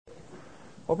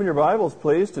Open your Bibles,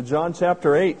 please, to John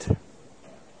chapter 8.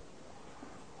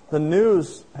 The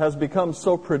news has become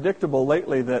so predictable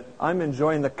lately that I'm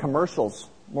enjoying the commercials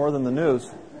more than the news.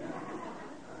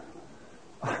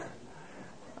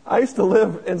 I used to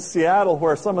live in Seattle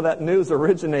where some of that news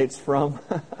originates from.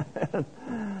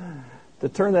 To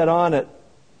turn that on at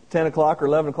 10 o'clock or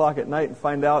 11 o'clock at night and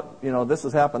find out, this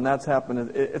has happened, that's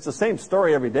happened. It's the same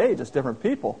story every day, just different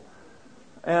people.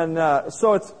 And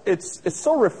so it's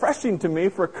so refreshing to me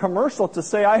for a commercial to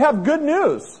say, I have good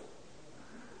news.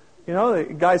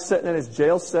 The guy's sitting in his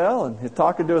jail cell and he's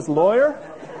talking to his lawyer.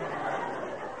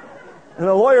 And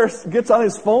the lawyer gets on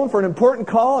his phone for an important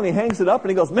call and he hangs it up and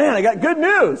he goes, man, I got good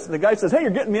news. And the guy says, hey, you're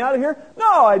getting me out of here?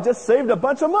 No, I just saved a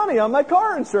bunch of money on my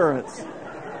car insurance.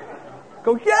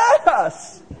 Go,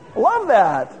 yes! Love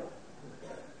that.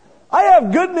 I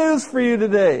have good news for you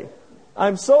today.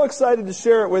 I'm so excited to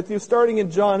share it with you, starting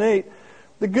in John 8.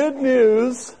 The good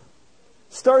news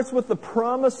starts with the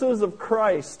promises of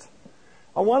Christ.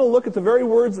 I want to look at the very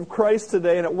words of Christ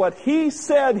today and at what He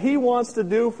said He wants to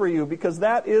do for you, because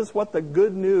that is what the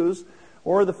good news,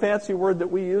 or the fancy word that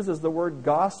we use is the word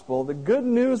gospel, the good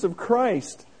news of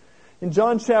Christ. In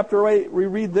John chapter 8, we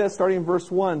read this, starting in verse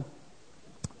 1.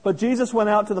 But Jesus went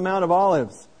out to the Mount of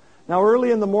Olives. Now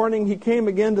early in the morning He came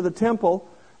again to the temple,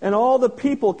 and all the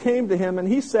people came to Him, and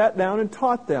He sat down and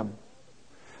taught them.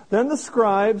 Then the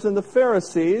scribes and the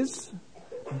Pharisees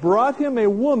brought Him a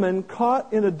woman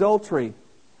caught in adultery.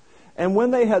 And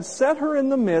when they had set her in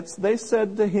the midst, they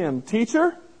said to Him,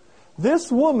 Teacher,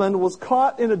 this woman was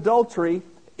caught in adultery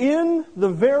in the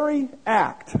very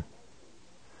act.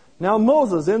 Now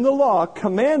Moses in the law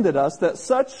commanded us that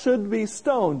such should be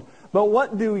stoned. But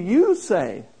what do you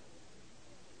say?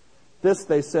 This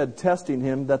they said, testing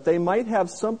Him, that they might have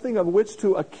something of which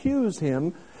to accuse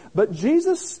Him. But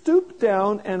Jesus stooped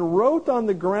down and wrote on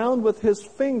the ground with His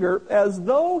finger, as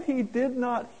though He did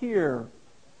not hear.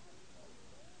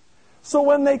 So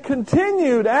when they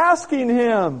continued asking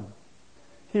Him,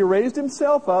 He raised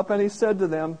Himself up and He said to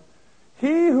them,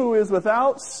 He who is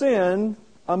without sin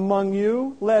among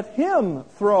you, let him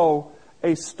throw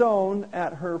a stone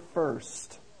at her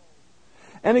first.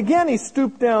 And again He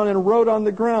stooped down and wrote on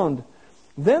the ground.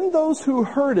 Then those who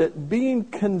heard it, being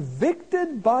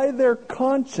convicted by their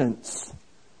conscience,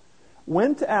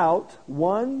 went out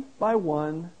one by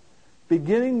one,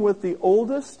 beginning with the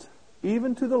oldest,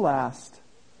 even to the last.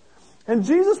 And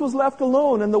Jesus was left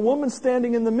alone, and the woman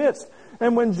standing in the midst.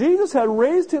 And when Jesus had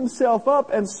raised Himself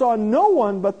up and saw no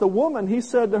one but the woman, He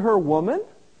said to her, Woman,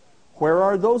 where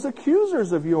are those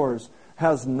accusers of yours?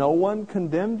 Has no one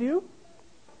condemned you?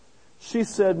 She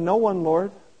said, No one,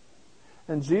 Lord.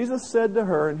 And Jesus said to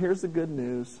her, and here's the good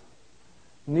news,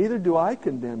 neither do I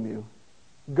condemn you.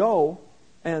 Go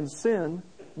and sin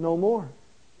no more.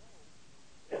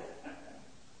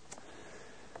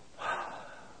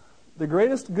 The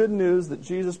greatest good news that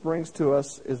Jesus brings to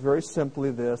us is very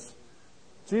simply this.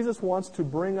 Jesus wants to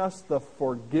bring us the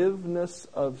forgiveness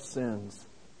of sins.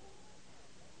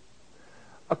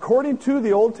 According to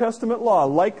the Old Testament law,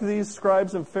 like these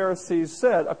scribes and Pharisees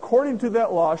said, according to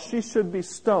that law, she should be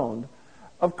stoned.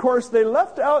 Of course, they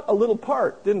left out a little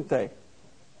part, didn't they?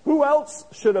 Who else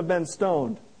should have been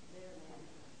stoned?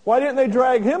 Why didn't they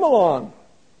drag him along?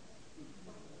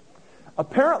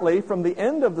 Apparently, from the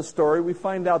end of the story, we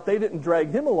find out they didn't drag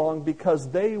him along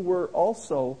because they were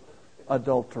also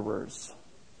adulterers.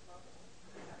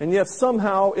 And yet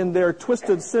somehow in their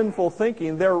twisted sinful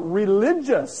thinking, their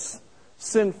religious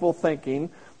sinful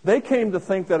thinking, they came to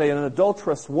think that an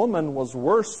adulterous woman was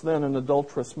worse than an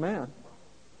adulterous man.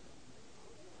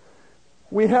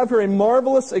 We have here a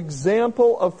marvelous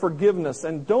example of forgiveness.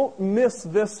 And don't miss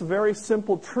this very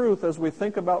simple truth as we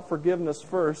think about forgiveness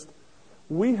first.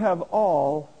 We have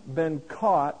all been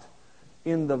caught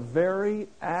in the very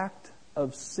act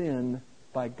of sin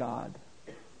by God.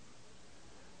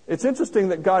 It's interesting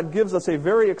that God gives us a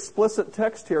very explicit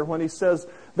text here when He says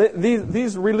that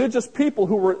these religious people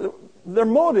who were, their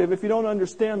motive, if you don't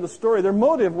understand the story, their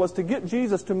motive was to get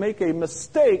Jesus to make a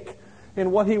mistake in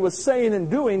what He was saying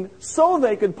and doing so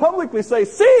they could publicly say,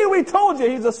 see, we told you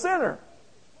he's a sinner.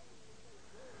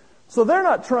 So they're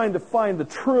not trying to find the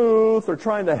truth or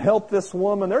trying to help this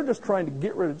woman. They're just trying to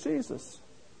get rid of Jesus.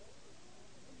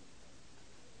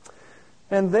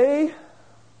 And they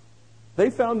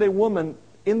found a woman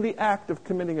in the act of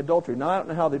committing adultery. Now, I don't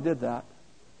know how they did that,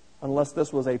 unless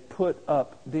this was a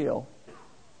put-up deal.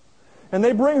 And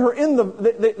they bring her in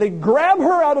they grab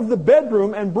her out of the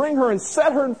bedroom and bring her and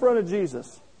set her in front of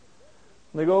Jesus.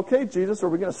 And they go, okay, Jesus, are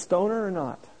we going to stone her or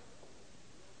not?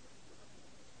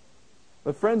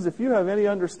 But friends, if you have any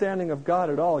understanding of God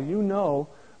at all, you know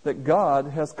that God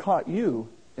has caught you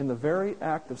in the very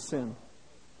act of sin.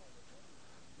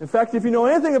 In fact, if you know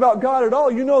anything about God at all,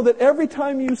 you know that every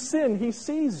time you sin, He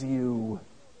sees you.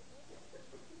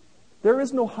 There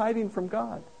is no hiding from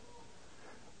God.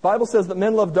 The Bible says that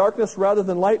men love darkness rather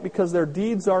than light because their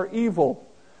deeds are evil.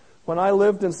 When I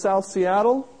lived in South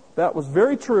Seattle, that was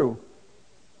very true.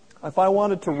 If I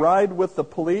wanted to ride with the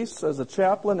police as a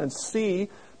chaplain and see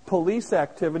police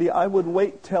activity, I would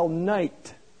wait till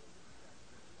night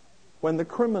when the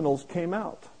criminals came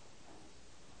out.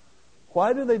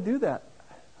 Why do they do that?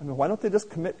 I mean, why don't they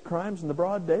just commit crimes in the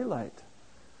broad daylight?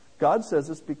 God says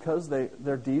it's because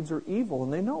their deeds are evil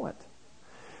and they know it.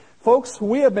 Folks,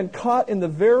 we have been caught in the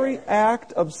very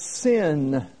act of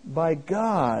sin by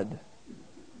God.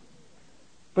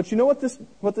 But you know what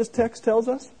this text tells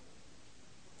us?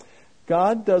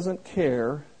 God doesn't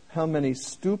care how many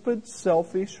stupid,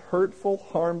 selfish, hurtful,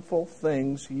 harmful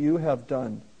things you have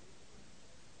done.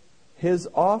 His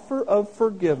offer of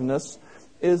forgiveness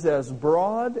is as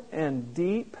broad and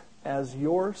deep as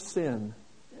your sin.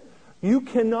 You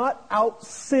cannot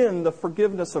out-sin the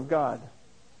forgiveness of God.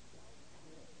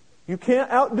 You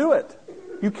can't outdo it.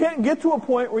 You can't get to a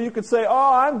point where you could say,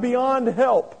 "Oh, I'm beyond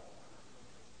help."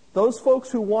 Those folks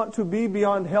who want to be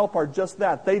beyond help are just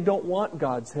that. They don't want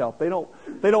God's help. They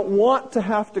don't want to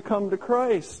have to come to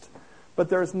Christ. But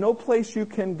there's no place you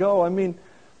can go. I mean,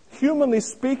 humanly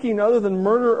speaking, other than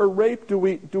murder or rape, do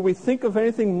we think of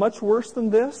anything much worse than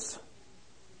this?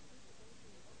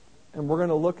 And we're going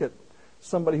to look at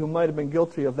somebody who might have been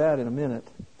guilty of that in a minute.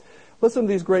 Listen to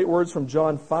these great words from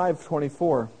John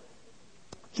 5:24.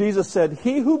 Jesus said,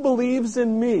 "He who believes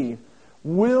in me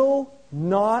will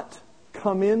not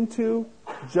come into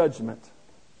judgment."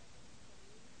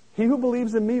 He who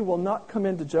believes in me will not come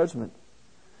into judgment.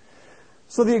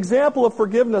 So the example of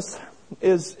forgiveness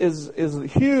is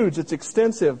huge. It's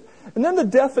extensive. And then the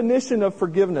definition of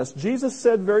forgiveness. Jesus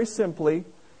said very simply,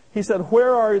 He said,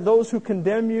 "Where are those who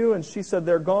condemn you?" And she said,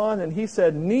 "They're gone." And He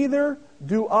said, "Neither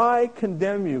do I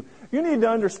condemn you." You need to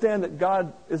understand that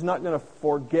God is not going to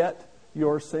forget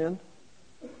your sin.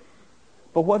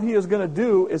 But what He is going to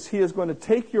do is He is going to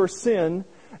take your sin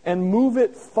and move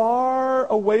it far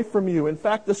away from you. In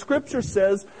fact, the Scripture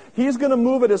says He's going to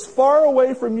move it as far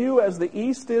away from you as the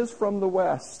east is from the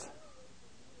west.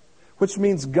 Which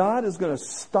means God is going to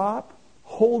stop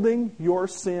holding your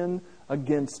sin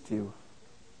against you.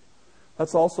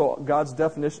 That's also God's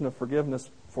definition of forgiveness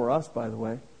for us, by the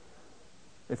way.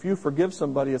 If you forgive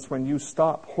somebody, it's when you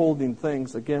stop holding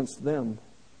things against them.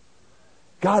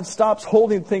 God stops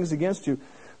holding things against you.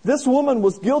 This woman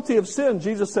was guilty of sin.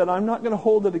 Jesus said, "I'm not going to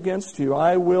hold it against you.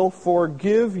 I will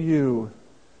forgive you."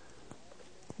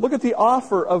 Look at the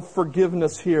offer of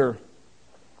forgiveness here.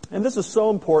 And this is so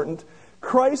important.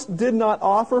 Christ did not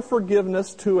offer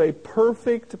forgiveness to a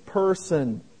perfect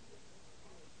person.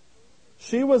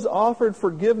 She was offered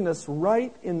forgiveness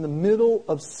right in the middle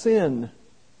of sin.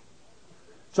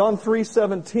 John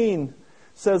 3:17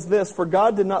 says this, "For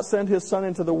God did not send His Son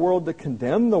into the world to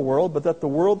condemn the world, but that the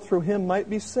world through Him might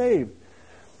be saved."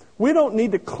 We don't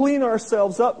need to clean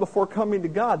ourselves up before coming to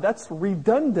God. That's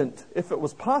redundant if it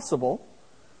was possible.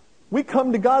 We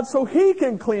come to God so He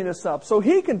can clean us up, so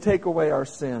He can take away our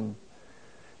sin.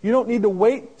 You don't need to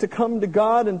wait to come to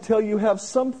God until you have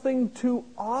something to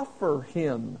offer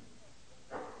Him.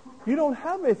 You don't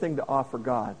have anything to offer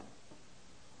God.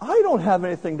 I don't have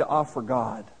anything to offer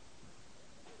God.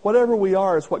 Whatever we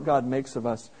are is what God makes of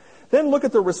us. Then look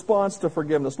at the response to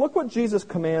forgiveness. Look what Jesus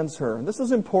commands her. And this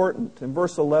is important in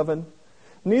verse 11.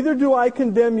 "Neither do I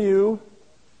condemn you.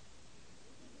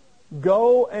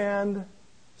 Go and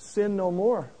sin no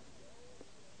more."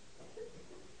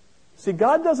 See,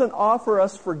 God doesn't offer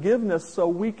us forgiveness so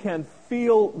we can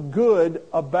feel good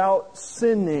about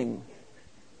sinning.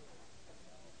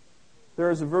 There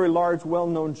is a very large,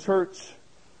 well-known church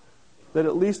that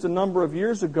at least a number of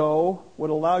years ago would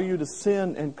allow you to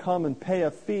sin and come and pay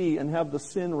a fee and have the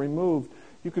sin removed.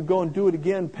 You could go and do it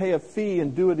again, pay a fee,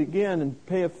 and do it again, and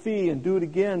pay a fee, and do it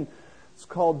again. It's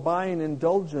called buying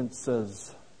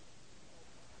indulgences.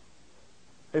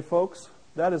 Hey, folks,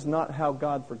 that is not how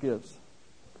God forgives.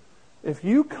 If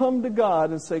you come to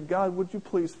God and say, "God, would you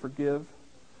please forgive?"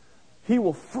 He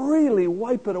will freely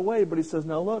wipe it away, but He says,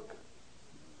 "Now look,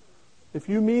 if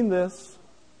you mean this,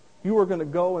 you are going to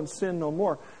go and sin no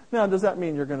more." Now, does that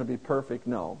mean you're going to be perfect?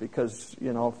 No, because,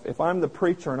 if I'm the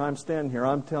preacher and I'm standing here,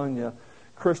 I'm telling you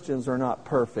Christians are not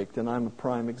perfect, and I'm a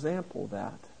prime example of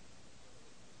that.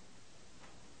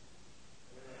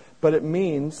 But it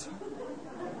means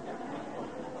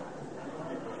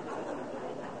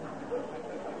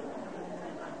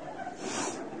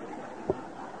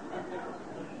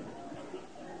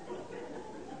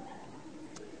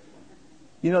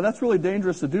You know, that's really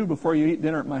dangerous to do before you eat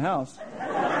dinner at my house.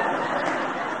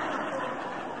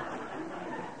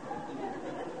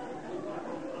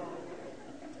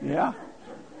 Yeah. I'm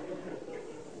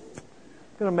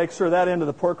going to make sure that end of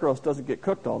the pork roast doesn't get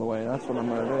cooked all the way. That's what I'm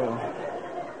going to do.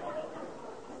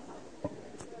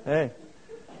 Hey.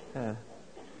 Yeah.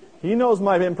 He knows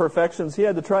my imperfections. He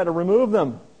had to try to remove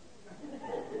them.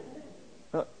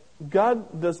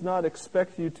 God does not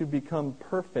expect you to become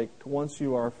perfect once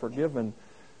you are forgiven.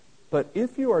 But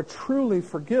if you are truly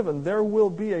forgiven, there will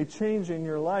be a change in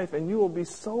your life, and you will be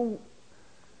so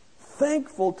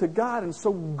thankful to God and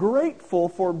so grateful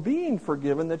for being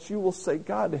forgiven that you will say,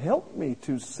 God, help me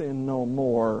to sin no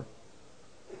more.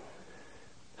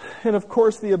 And of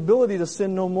course, the ability to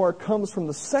sin no more comes from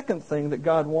the second thing that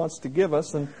God wants to give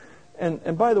us.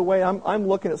 And by the way, I'm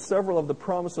looking at several of the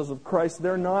promises of Christ.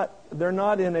 They're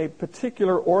not in a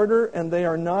particular order, and they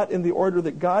are not in the order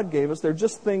that God gave us. They're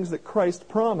just things that Christ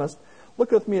promised.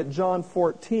 Look with me at John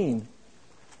 14.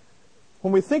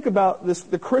 When we think about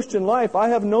the Christian life, I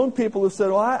have known people who said,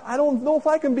 well, I don't know if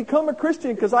I can become a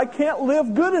Christian because I can't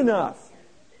live good enough.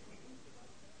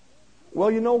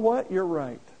 Well, you know what? You're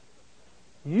right.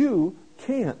 You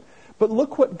can't. But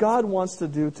look what God wants to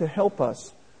do to help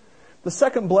us. The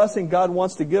second blessing God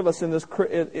wants to give us in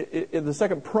the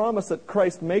second promise that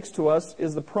Christ makes to us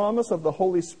is the promise of the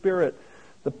Holy Spirit,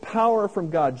 the power from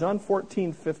God. John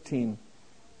 14:15.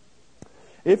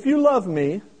 If you love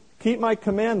me, keep my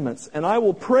commandments, and I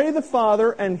will pray the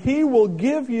Father, and He will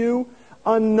give you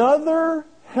another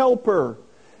helper.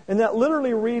 And that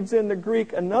literally reads in the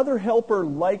Greek, another helper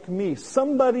like me,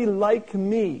 somebody like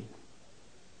me.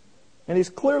 And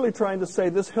He's clearly trying to say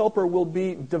this helper will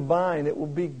be divine. It will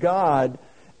be God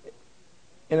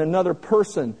in another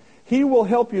person. He will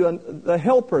help you, the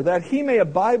helper, that He may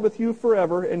abide with you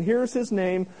forever. And here's His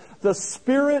name, the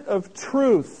Spirit of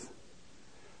truth,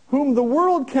 whom the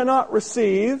world cannot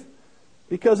receive,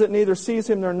 because it neither sees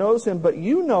Him nor knows Him, but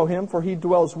you know Him, for He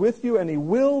dwells with you, and He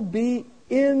will be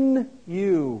in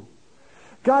you.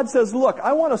 God says, look,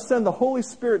 I want to send the Holy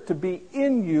Spirit to be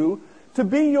in you, to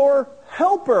be your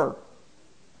helper.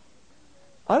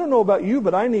 I don't know about you,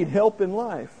 but I need help in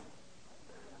life.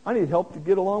 I need help to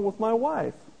get along with my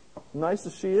wife. Nice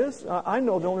as she is, I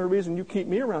know the only reason you keep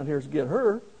me around here is to get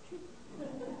her.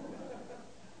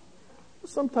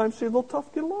 Sometimes she's a little tough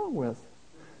to get along with.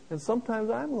 And sometimes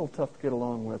I'm a little tough to get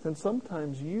along with. And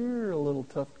sometimes you're a little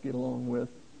tough to get along with.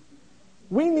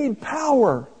 We need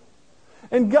power.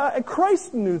 And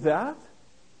Christ knew that.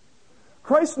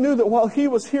 Christ knew that while He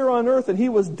was here on earth and He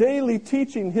was daily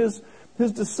teaching His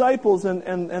disciples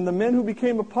and the men who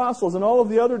became apostles and all of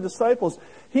the other disciples,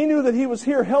 He knew that He was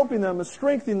here helping them and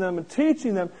strengthening them and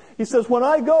teaching them. He says, when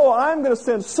I go, I'm going to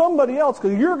send somebody else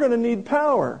because you're going to need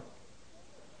power.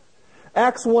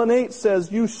 Acts 1:8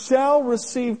 says, you shall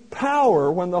receive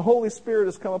power when the Holy Spirit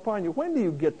has come upon you. When do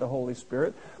you get the Holy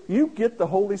Spirit? You get the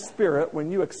Holy Spirit when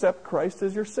you accept Christ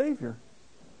as your Savior.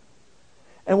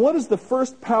 And what is the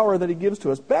first power that He gives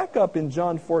to us? Back up in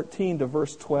John 14 to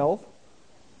verse 12.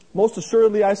 Most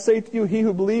assuredly I say to you, he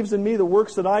who believes in me, the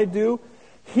works that I do,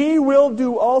 he will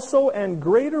do also, and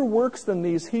greater works than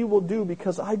these he will do,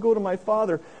 because I go to my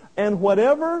Father. And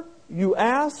whatever you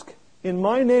ask in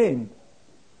my name,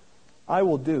 I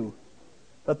will do,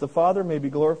 that the Father may be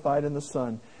glorified in the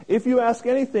Son. If you ask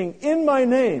anything in my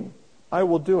name, I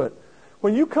will do it.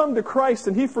 When you come to Christ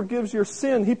and He forgives your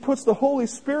sin, He puts the Holy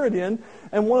Spirit in,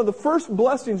 and one of the first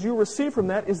blessings you receive from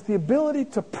that is the ability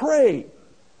to pray.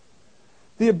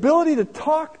 The ability to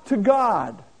talk to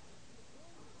God.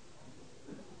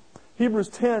 Hebrews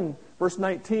 10, verse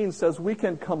 19 says we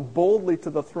can come boldly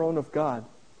to the throne of God.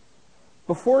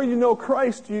 Before you know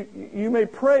Christ, you may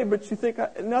pray, but you think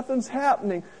nothing's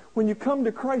happening. When you come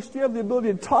to Christ, you have the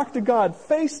ability to talk to God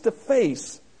face to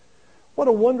face. What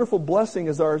a wonderful blessing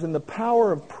is ours in the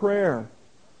power of prayer.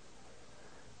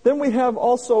 Then we have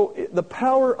also the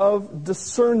power of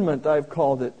discernment, I've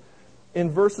called it, in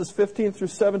verses 15 through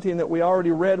 17 that we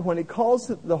already read, when He calls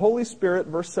the Holy Spirit,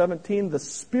 verse 17, the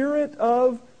Spirit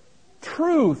of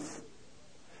truth.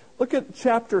 Look at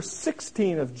chapter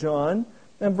 16 of John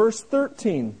and verse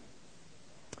 13.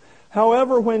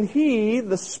 However, when He,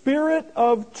 the Spirit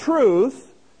of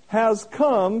truth, has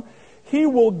come, He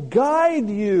will guide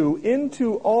you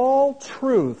into all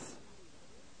truth.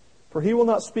 For He will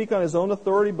not speak on His own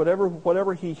authority, but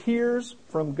whatever He hears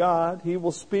from God, He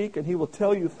will speak, and He will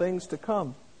tell you things to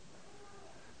come.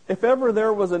 If ever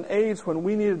there was an age when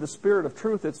we needed the Spirit of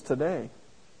truth, it's today.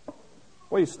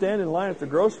 Well, you stand in line at the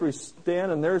grocery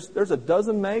stand, and there's a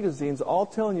dozen magazines all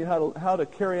telling you how to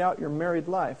carry out your married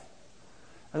life.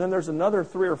 And then there's another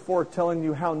 3 or 4 telling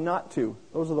you how not to.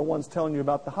 Those are the ones telling you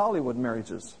about the Hollywood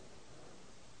marriages.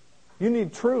 You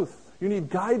need truth. You need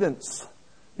guidance.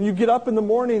 And you get up in the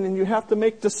morning and you have to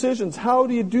make decisions. How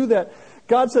do you do that?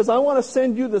 God says, I want to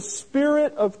send you the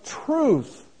Spirit of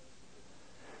truth.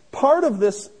 Part of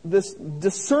this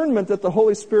discernment that the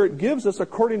Holy Spirit gives us,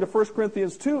 according to 1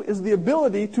 Corinthians 2, is the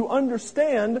ability to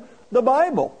understand the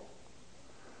Bible.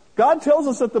 God tells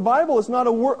us that the Bible is not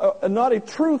a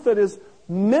truth that is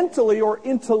mentally or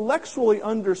intellectually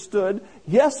understood.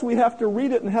 Yes, we have to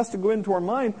read it and it has to go into our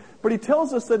mind, but He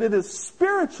tells us that it is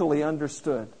spiritually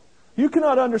understood. You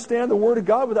cannot understand the Word of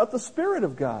God without the Spirit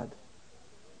of God.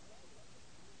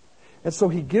 And so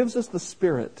He gives us the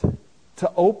Spirit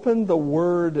to open the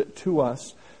Word to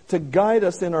us, to guide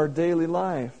us in our daily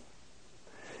life.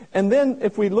 And then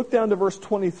if we look down to verse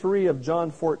 23 of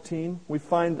John 14, we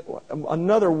find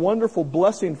another wonderful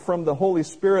blessing from the Holy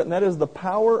Spirit, and that is the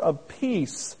power of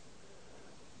peace.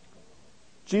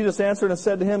 Jesus answered and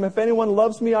said to him, if anyone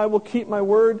loves me, I will keep my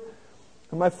word,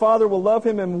 and my Father will love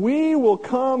him, and we will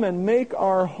come and make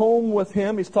our home with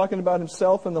him. He's talking about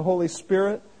Himself and the Holy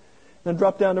Spirit. Then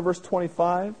drop down to verse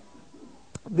 25.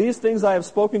 These things I have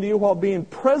spoken to you while being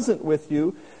present with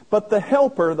you, but the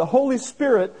Helper, the Holy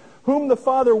Spirit, whom the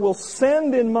Father will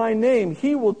send in my name,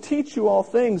 He will teach you all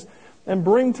things and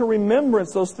bring to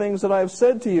remembrance those things that I have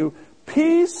said to you.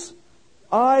 Peace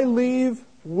I leave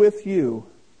with you.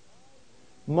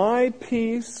 My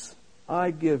peace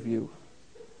I give you.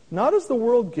 Not as the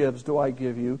world gives do I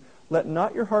give you. Let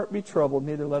not your heart be troubled,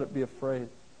 neither let it be afraid.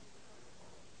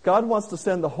 God wants to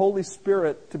send the Holy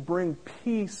Spirit to bring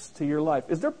peace to your life.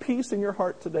 Is there peace in your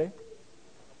heart today?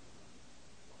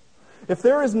 If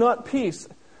there is not peace,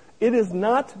 it is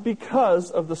not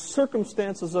because of the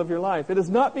circumstances of your life. It is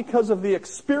not because of the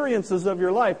experiences of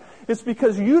your life. It's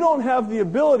because you don't have the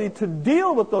ability to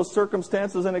deal with those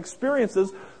circumstances and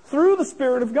experiences through the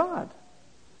Spirit of God.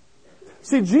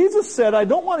 See, Jesus said, I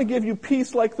don't want to give you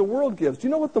peace like the world gives. Do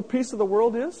you know what the peace of the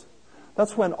world is?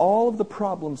 That's when all of the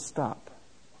problems stop.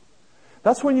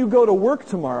 That's when you go to work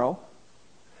tomorrow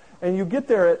and you get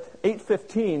there at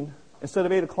 8:15 instead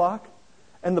of 8 o'clock,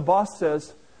 and the boss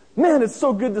says, man, it's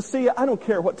so good to see you. I don't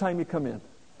care what time you come in.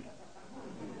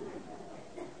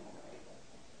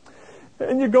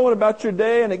 And you're going about your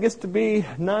day, and it gets to be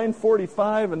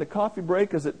 9:45, and the coffee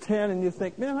break is at 10, and you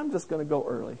think, man, I'm just going to go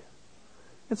early.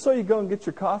 And so you go and get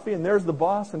your coffee, and there's the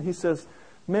boss, and he says,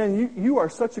 man, you are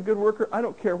such a good worker. I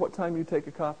don't care what time you take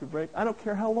a coffee break. I don't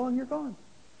care how long you're gone.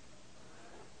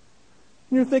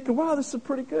 And you're thinking, wow, this is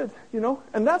pretty good, you know.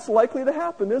 And that's likely to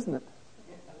happen, isn't it?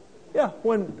 Yeah,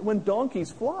 when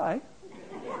donkeys fly.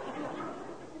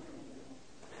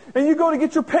 And you go to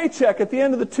get your paycheck at the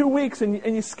end of the 2 weeks, and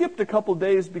you skipped a couple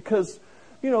days because,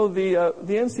 you know, the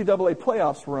NCAA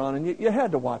playoffs were on, and you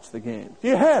had to watch the games.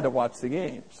 You had to watch the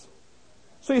games.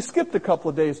 So you skipped a couple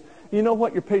of days. You know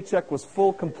what? Your paycheck was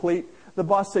full, complete. The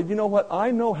boss said, you know what? I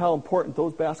know how important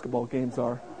those basketball games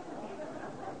are.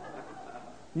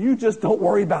 You just don't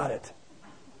worry about it.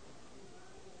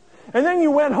 And then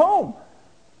you went home.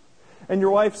 And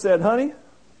your wife said, honey,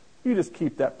 you just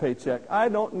keep that paycheck. I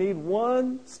don't need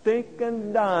one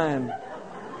stinking dime.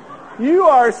 You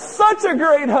are such a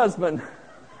great husband.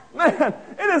 Man,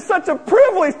 it is such a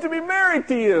privilege to be married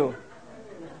to you.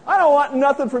 I don't want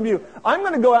nothing from you. I'm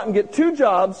going to go out and get 2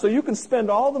 jobs so you can spend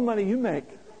all the money you make.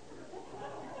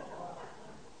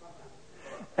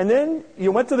 And then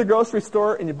you went to the grocery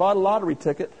store and you bought a lottery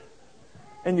ticket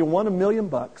and you won $1 million.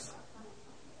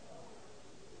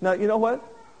 Now, you know what?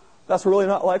 That's really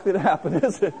not likely to happen,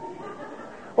 is it?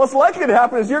 What's likely to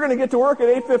happen is you're going to get to work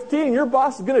at 8:15 and your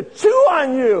boss is going to chew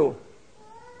on you.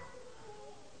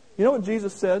 You know what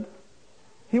Jesus said?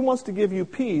 He wants to give you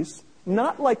peace,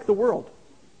 not like the world.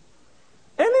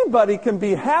 Anybody can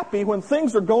be happy when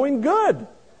things are going good.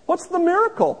 What's the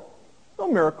miracle? No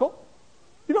miracle.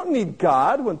 You don't need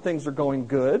God when things are going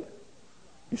good.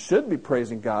 You should be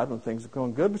praising God when things are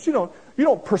going good, but you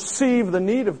don't perceive the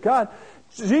need of God.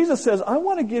 Jesus says, I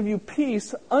want to give you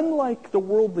peace unlike the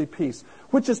worldly peace,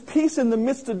 which is peace in the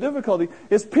midst of difficulty.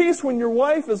 It's peace when your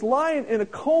wife is lying in a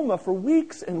coma for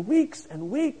weeks and weeks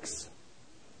and weeks.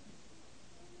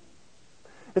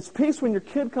 It's peace when your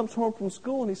kid comes home from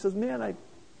school and he says, man,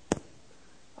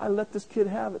 I let this kid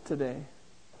have it today.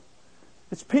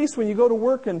 It's peace when you go to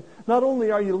work and not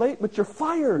only are you late, but you're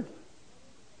fired.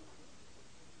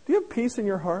 Do you have peace in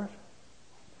your heart?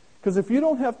 Because if you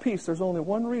don't have peace, there's only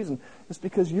one reason. It's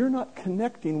because you're not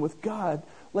connecting with God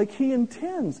like He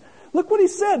intends. Look what He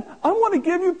said. I want to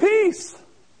give you peace.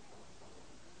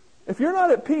 If you're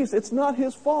not at peace, it's not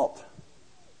His fault.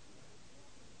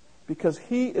 Because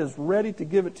He is ready to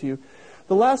give it to you.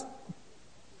 The last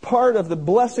part of the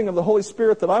blessing of the Holy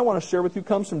Spirit that I want to share with you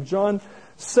comes from John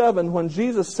 7, when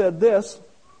Jesus said this,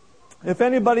 "If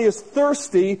anybody is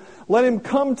thirsty, let him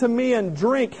come to me and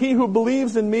drink. He who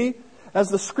believes in me, as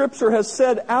the Scripture has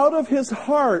said, out of his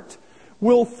heart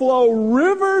will flow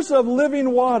rivers of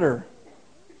living water."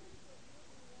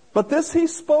 But this he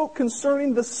spoke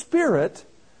concerning the Spirit,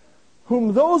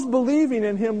 whom those believing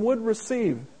in him would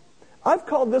receive. I've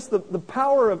called this the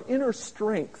power of inner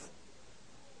strength.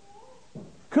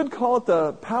 Could call it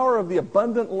the power of the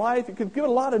abundant life. You could give it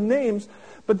a lot of names.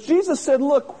 But Jesus said,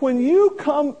 look, when you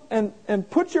come and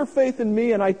put your faith in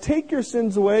me and I take your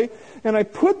sins away and I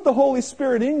put the Holy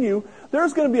Spirit in you,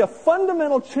 there's going to be a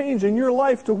fundamental change in your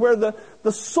life to where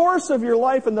the source of your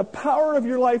life and the power of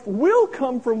your life will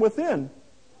come from within.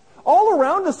 All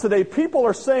around us today, people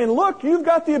are saying, look, you've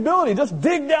got the ability. Just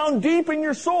dig down deep in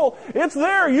your soul. It's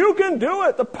there. You can do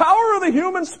it. The power of the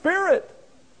human spirit.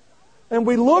 And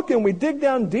we look and we dig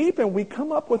down deep and we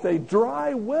come up with a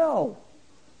dry well,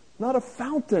 not a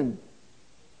fountain.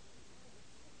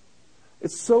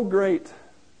 It's so great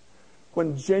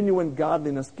when genuine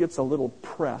godliness gets a little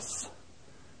press,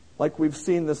 like we've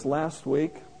seen this last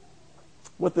week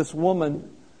with this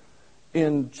woman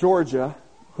in Georgia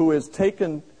who is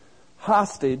taken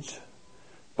hostage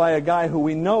by a guy who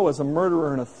we know is a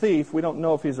murderer and a thief. We don't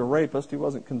know if he's a rapist. He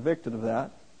wasn't convicted of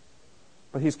that.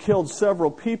 But he's killed several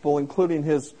people, including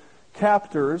his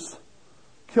captors,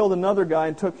 killed another guy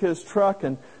and took his truck,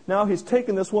 and now he's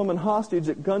taken this woman hostage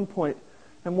at gunpoint.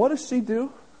 And what does she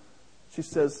do? She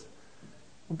says,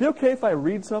 "Would it be okay if I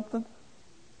read something?"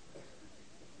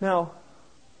 Now,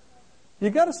 you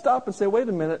got to stop and say, wait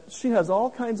a minute, she has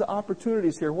all kinds of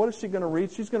opportunities here. What is she going to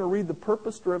read? She's going to read The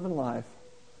Purpose-Driven Life.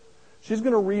 She's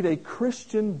going to read a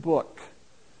Christian book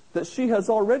that she has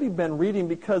already been reading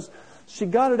because she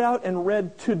got it out and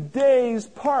read today's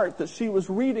part that she was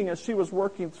reading as she was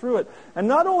working through it. And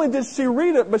not only did she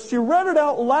read it, but she read it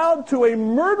out loud to a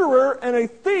murderer and a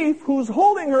thief who's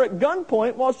holding her at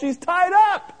gunpoint while she's tied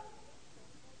up.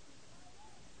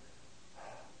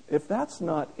 If that's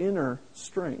not inner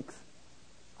strength,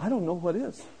 I don't know what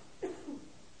is.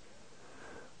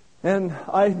 And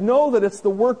I know that it's the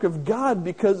work of God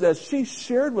because as she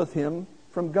shared with him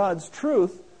from God's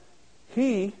truth,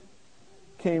 he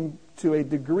came to a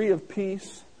degree of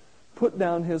peace, put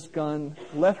down his gun,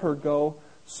 let her go,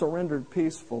 surrendered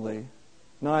peacefully.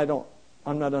 Now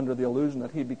I'm not under the illusion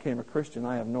that he became a Christian.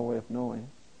 I have no way of knowing.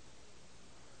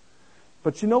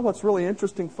 But you know what's really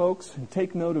interesting, folks? And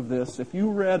take note of this. If you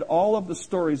read all of the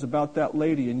stories about that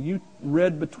lady and you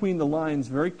read between the lines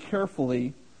very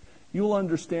carefully, you'll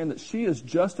understand that she is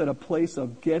just at a place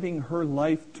of getting her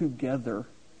life together.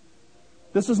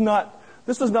 This is not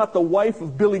the wife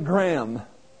of Billy Graham.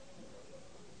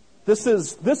 This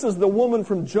is the woman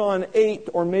from John 8,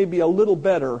 or maybe a little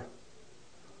better,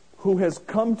 who has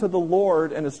come to the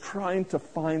Lord and is trying to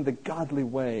find the godly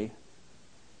way.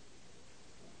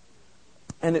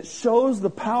 And it shows the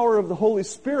power of the Holy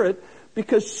Spirit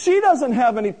because she doesn't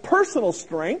have any personal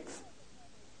strength.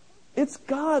 It's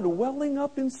God welling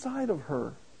up inside of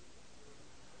her.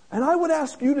 And I would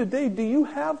ask you today, do you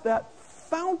have that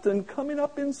fountain coming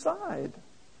up inside?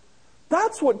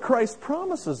 That's what Christ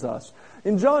promises us.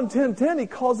 In John 10:10, he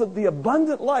calls it the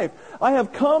abundant life. I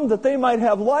have come that they might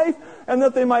have life and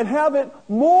that they might have it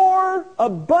more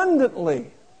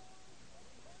abundantly.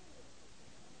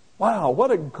 Wow,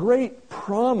 what a great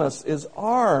promise is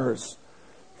ours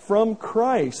from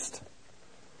Christ.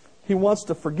 He wants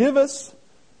to forgive us.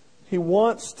 He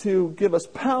wants to give us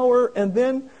power. And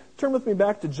then, turn with me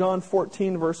back to John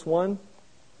 14, verse 1.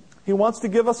 He wants to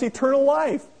give us eternal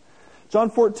life. John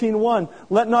 14:1,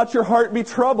 let not your heart be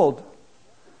troubled.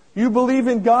 You believe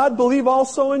in God, believe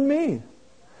also in me.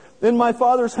 In my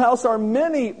Father's house are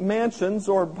many mansions,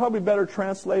 or probably better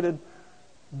translated,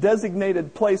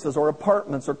 designated places or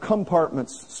apartments or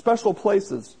compartments, special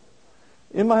places.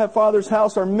 In my Father's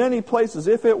house are many places.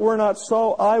 If it were not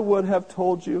so, I would have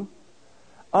told you.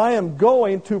 I am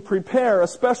going to prepare a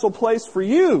special place for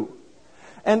you.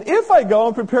 And if I go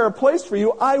and prepare a place for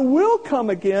you, I will come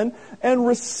again and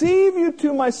receive you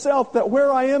to myself, that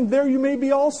where I am, there you may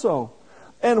be also.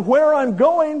 And where I'm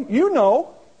going, you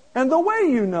know, and the way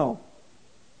you know.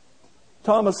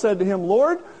 Thomas said to him,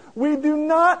 Lord, we do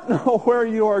not know where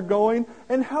you are going,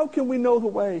 and how can we know the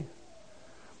way?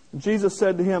 Jesus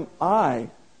said to him, I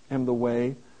am the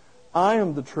way, I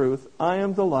am the truth, I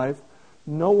am the life.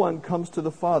 No one comes to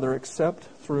the Father except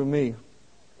through me.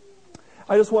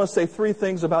 I just want to say three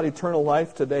things about eternal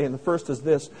life today, and the first is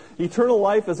this. Eternal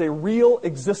life is a real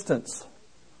existence.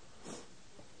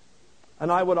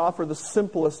 And I would offer the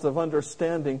simplest of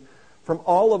understanding from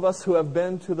all of us who have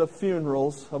been to the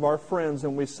funerals of our friends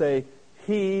and we say,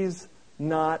 he's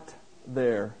not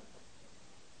there.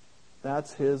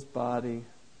 That's his body.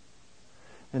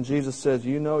 And Jesus says,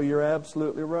 you know, you're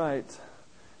absolutely right.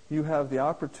 You have the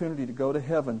opportunity to go to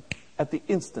heaven at the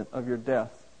instant of your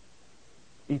death.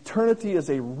 Eternity is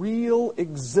a real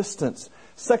existence.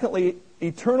 Secondly,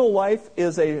 eternal life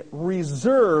is a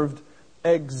reserved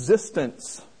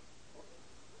existence.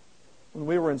 When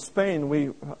we were in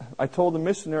Spain, I told the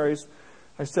missionaries,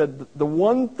 I said, the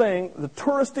one thing, the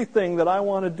touristy thing that I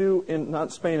want to do in,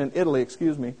 not Spain, in Italy,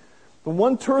 excuse me, the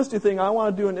one touristy thing I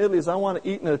want to do in Italy is I want to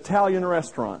eat in an Italian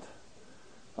restaurant.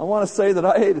 I want to say that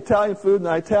I ate Italian food in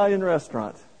an Italian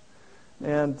restaurant.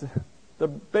 And the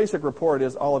basic report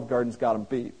is Olive Garden's got them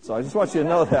beat. So I just want you to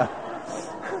know that.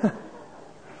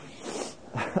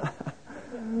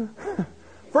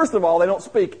 First of all, they don't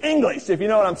speak English, if you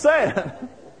know what I'm saying.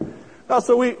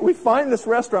 So we find this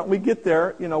restaurant. We get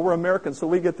there. You know, we're Americans, so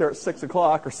we get there at 6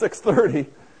 o'clock or 6:30.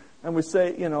 And we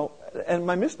say, you know, and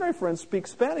my missionary friends speak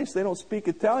Spanish. They don't speak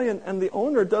Italian. And the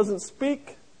owner doesn't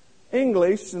speak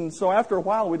English. And so after a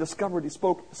while, we discovered he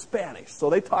spoke Spanish. So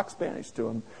they talk Spanish to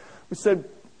him. We said,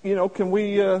 you know, can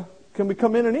we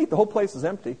come in and eat? The whole place is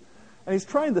empty. And he's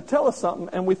trying to tell us something.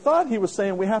 And we thought he was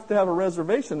saying we have to have a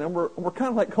reservation. And we're kind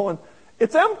of like going,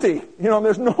 it's empty. You know,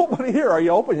 there's nobody here. Are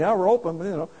you open? Yeah, we're open.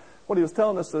 You know, what he was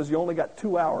telling us is you only got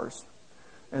 2 hours.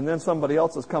 And then somebody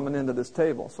else is coming into this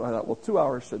table. So I thought, well, 2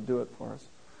 hours should do it for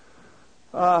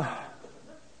us.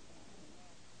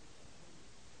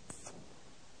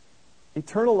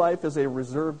 Eternal life is a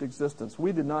reserved existence.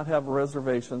 We did not have a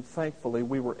reservation. Thankfully,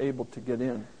 we were able to get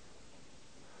in.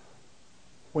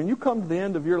 When you come to the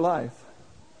end of your life,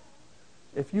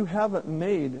 if you haven't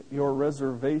made your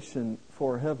reservation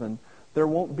for heaven, there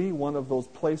won't be one of those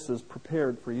places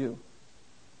prepared for you.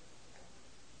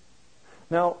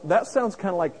 Now, that sounds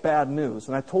kind of like bad news,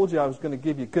 and I told you I was going to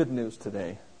give you good news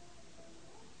today.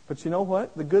 But you know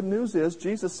what? The good news is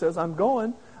Jesus says, I'm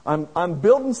going. I'm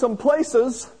building some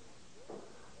places.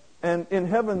 And in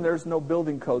heaven, there's no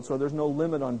building code, so there's no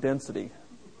limit on density.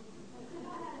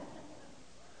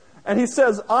 And he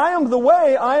says, I am the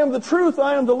way, I am the truth,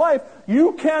 I am the life.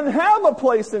 You can have a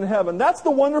place in heaven. That's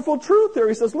the wonderful truth there.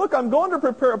 He says, look, I'm going to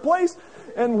prepare a place,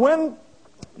 and when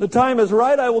the time is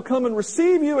right, I will come and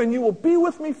receive you, and you will be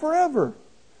with me forever.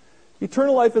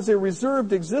 Eternal life is a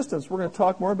reserved existence. We're going to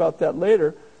talk more about that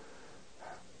later.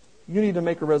 You need to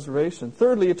make a reservation.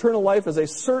 Thirdly, eternal life is a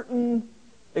certain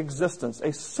existence.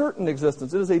 A certain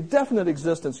existence. It is a definite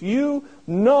existence. You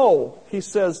know, he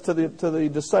says to the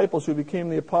disciples who became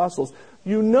the apostles,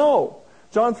 you know.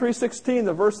 John 3:16,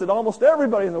 the verse that almost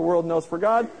everybody in the world knows. For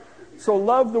God so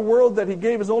loved the world that he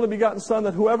gave his only begotten Son,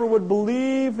 that whoever would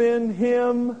believe in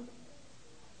him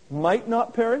might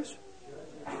not perish,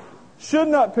 should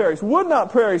not perish, would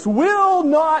not perish, will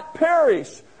not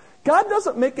perish. God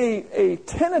doesn't make a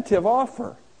tentative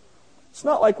offer. It's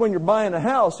not like when you're buying a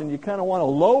house and you kind of want to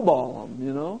lowball them,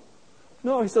 you know.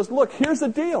 No, he says, look, here's the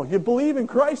deal. You believe in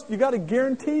Christ, you got a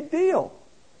guaranteed deal.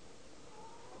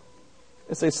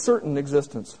 It's a certain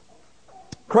existence.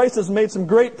 Christ has made some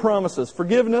great promises.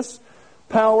 Forgiveness,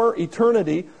 power,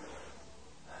 eternity.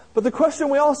 But the question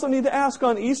we also need to ask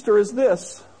on Easter is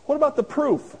this. What about the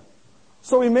proof?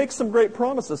 So he makes some great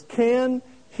promises. Can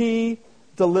he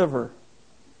deliver?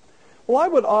 Well, I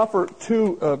would offer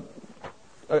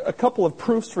a couple of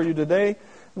proofs for you today.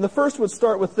 And the first would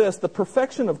start with this, the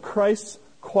perfection of Christ's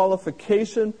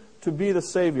qualification to be the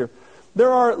Savior.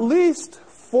 There are at least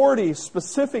 40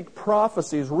 specific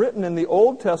prophecies written in the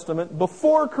Old Testament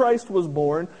before Christ was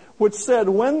born, which said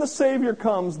when the Savior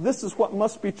comes, this is what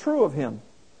must be true of him.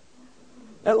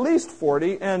 At least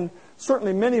 40, and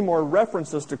certainly many more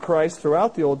references to Christ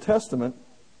throughout the Old Testament.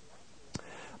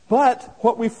 But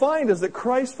what we find is that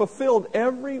Christ fulfilled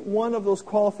every one of those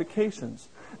qualifications.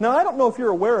 Now, I don't know if you're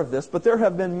aware of this, but there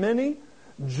have been many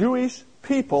Jewish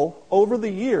people over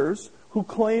the years who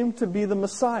claim to be the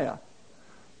Messiah.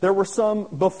 There were some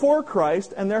before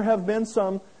Christ, and there have been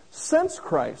some since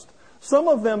Christ. Some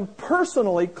of them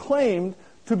personally claimed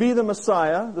to be the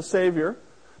Messiah, the Savior,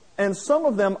 and some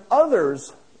of them,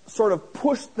 others, sort of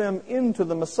pushed them into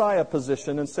the Messiah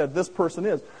position and said, this person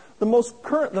is. The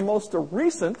most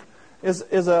recent is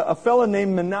a fellow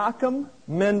named Menachem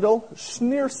Mendel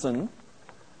Schneerson.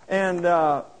 And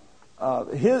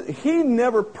he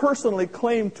never personally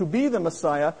claimed to be the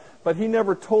Messiah, but he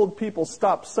never told people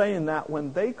stop saying that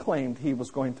when they claimed he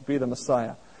was going to be the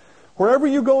Messiah. Wherever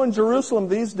you go in Jerusalem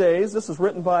these days, this is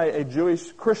written by a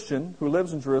Jewish Christian who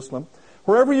lives in Jerusalem.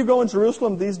 Wherever you go in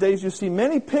Jerusalem these days, you see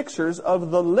many pictures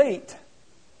of the late,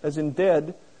 as in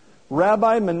dead,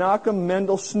 Rabbi Menachem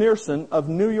Mendel Schneerson of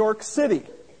New York City,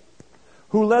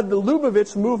 who led the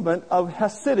Lubavitch movement of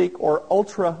Hasidic or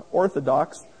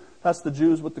ultra-Orthodox, that's the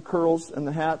Jews with the curls and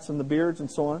the hats and the beards and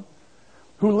so on,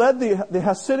 who led the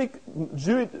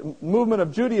Hasidic movement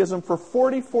of Judaism for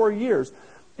 44 years.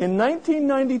 In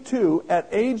 1992, at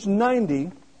age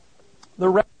 90, the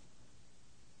rabbi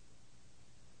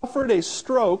suffered a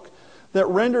stroke that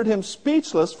rendered him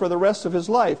speechless for the rest of his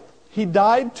life. He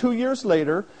died 2 years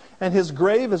later, and his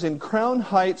grave is in Crown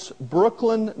Heights,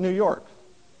 Brooklyn, New York.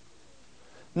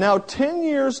 Now, 10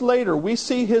 years later, we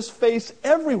see his face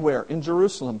everywhere in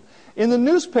Jerusalem, in the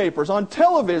newspapers, on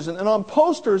television, and on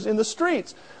posters in the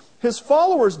streets. His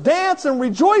followers dance and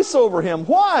rejoice over him.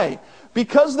 Why?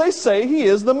 Because they say he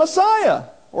is the Messiah,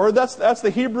 or that's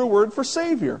the Hebrew word for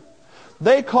Savior.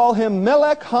 They call him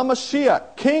Melech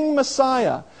HaMashiach, King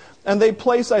Messiah, and they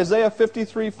place Isaiah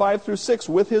 53, 5 through 6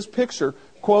 with his picture.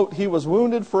 Quote, "He was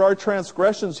wounded for our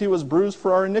transgressions, he was bruised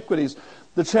for our iniquities.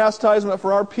 The chastisement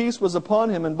for our peace was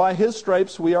upon him, and by his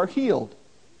stripes we are healed."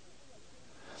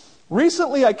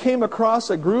 Recently I came across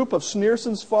a group of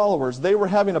Schneerson's followers. They were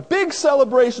having a big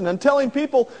celebration and telling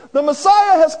people, "The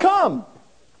Messiah has come."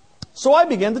 So I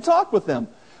began to talk with them.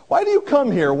 "Why do you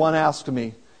come here?" one asked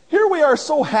me. "Here we are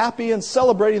so happy and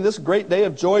celebrating this great day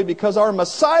of joy because our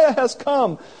Messiah has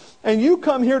come, and you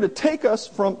come here to take us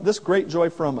from this great joy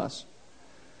from us."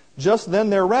 Just then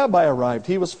their rabbi arrived.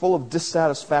 He was full of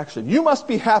dissatisfaction. "You must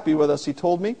be happy with us," he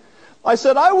told me. I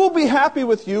said, "I will be happy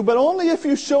with you, but only if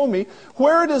you show me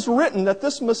where it is written that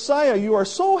this Messiah you are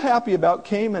so happy about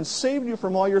came and saved you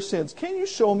from all your sins. Can you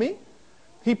show me?"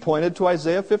 He pointed to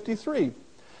Isaiah 53.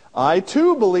 "I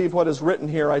too believe what is written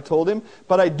here," I told him,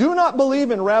 "but I do not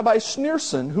believe in Rabbi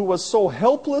Schneerson, who was so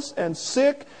helpless and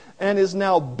sick and is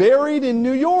now buried in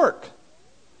New York.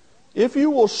 If you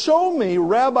will show me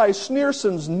Rabbi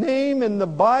Schneerson's name in the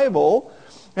Bible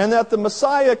and that the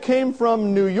Messiah came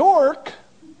from New York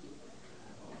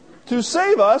to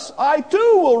save us, I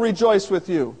too will rejoice with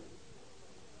you."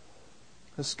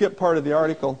 I skipped part of the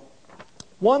article.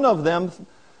 One of them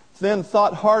then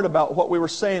thought hard about what we were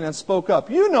saying and spoke up.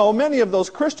 "You know, many of those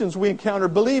Christians we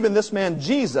encountered believe in this man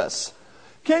Jesus.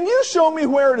 Can you show me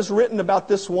where it is written about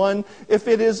this one, if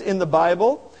it is in the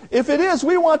Bible? If it is,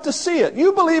 we want to see it.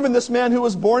 You believe in this man who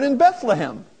was born in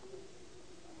Bethlehem."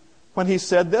 When he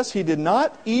said this, he did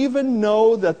not even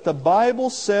know that the Bible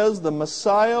says the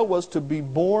Messiah was to be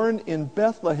born in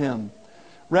Bethlehem.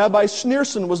 Rabbi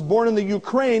Schneerson was born in the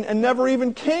Ukraine and never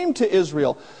even came to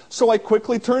Israel. So I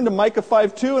quickly turned to Micah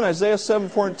 5:2 and Isaiah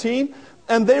 7:14,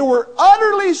 and they were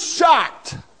utterly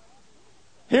shocked.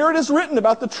 "Here it is written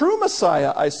about the true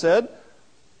Messiah," I said.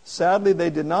 Sadly, they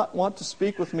did not want to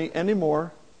speak with me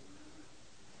anymore.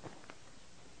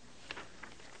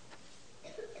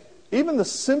 Even the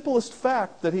simplest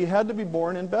fact that he had to be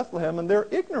born in Bethlehem, and they're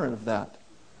ignorant of that.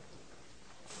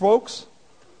 Folks,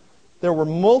 there were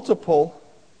multiple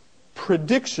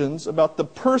predictions about the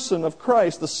person of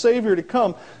Christ, the Savior to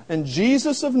come, and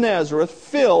Jesus of Nazareth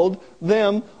filled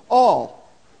them all.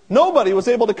 Nobody was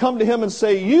able to come to him and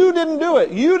say, "You didn't do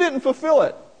it, you didn't fulfill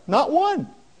it." Not one.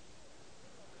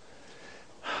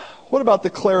 What about the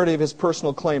clarity of his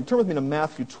personal claim? Turn with me to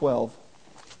Matthew 12.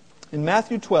 In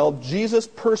Matthew 12, Jesus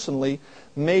personally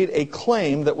made a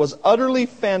claim that was utterly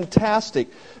fantastic.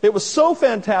 It was so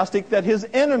fantastic that his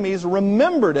enemies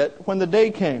remembered it when the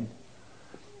day came.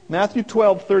 Matthew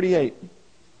 12:38.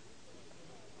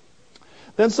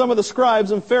 Then some of the scribes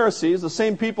and Pharisees, the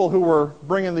same people who were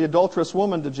bringing the adulterous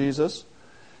woman to Jesus,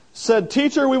 said,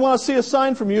 "Teacher, we want to see a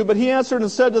sign from you." But he answered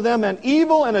and said to them, "An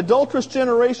evil and adulterous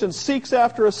generation seeks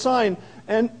after a sign,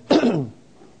 and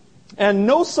and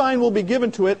no sign will be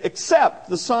given to it except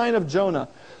the sign of Jonah.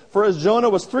 For as Jonah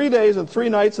was 3 days and 3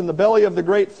 nights in the belly of the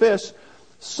great fish,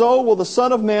 so will the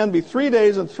Son of Man be 3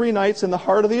 days and 3 nights in the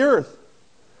heart of the earth."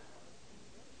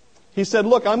 He said,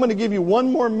 "Look, I'm going to give you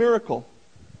one more miracle."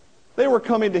 They were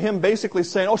coming to him basically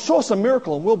saying, "Oh, show us a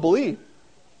miracle and we'll believe."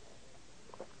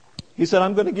 He said,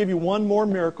 "I'm going to give you one more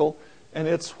miracle, and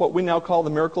it's what we now call the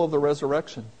miracle of the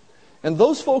resurrection." And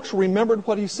those folks remembered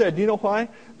what he said. Do you know why?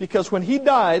 Because when he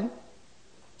died,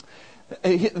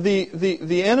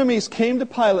 the enemies came to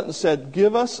Pilate and said,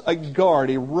 "Give us a guard,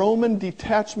 a Roman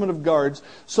detachment of guards,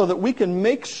 so that we can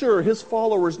make sure his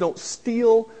followers don't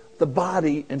steal the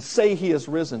body and say he is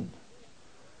risen."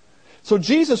 So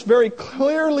Jesus very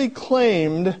clearly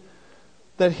claimed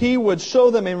that he would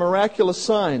show them a miraculous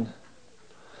sign.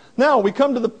 Now we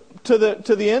come to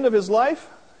the end of his life,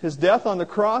 his death on the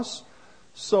cross,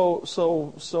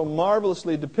 so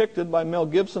marvelously depicted by Mel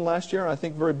Gibson last year, and I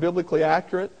think very biblically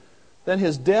accurate. Then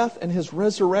his death and his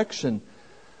resurrection.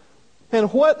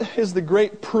 And what is the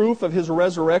great proof of His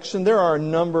resurrection? There are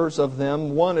numbers of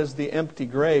them. One is the empty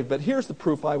grave. But here's the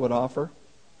proof I would offer.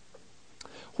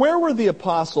 Where were the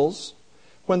apostles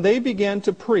when they began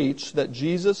to preach that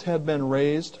Jesus had been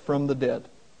raised from the dead?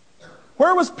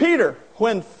 Where was Peter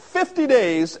when 50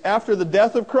 days after the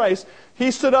death of Christ,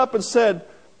 he stood up and said,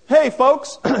 "Hey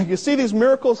folks, you see these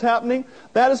miracles happening?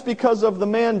 That is because of the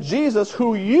man Jesus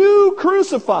who you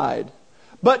crucified.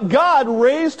 But God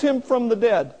raised Him from the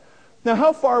dead." Now,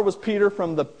 how far was Peter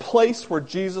from the place where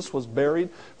Jesus was buried?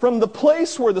 From the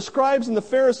place where the scribes and the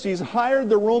Pharisees hired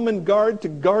the Roman guard to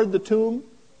guard the tomb?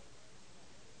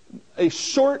 A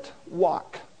short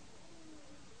walk.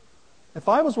 If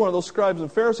I was one of those scribes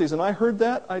and Pharisees and I heard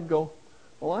that, I'd go,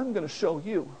 "Well, I'm going to show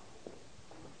you.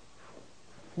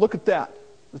 Look at that.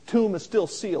 The tomb is still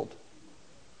sealed."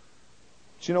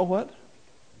 But you know what?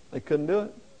 They couldn't do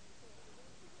it.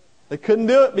 They couldn't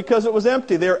do it because it was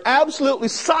empty. They were absolutely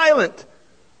silent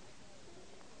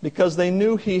because they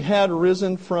knew He had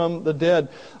risen from the dead.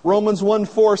 Romans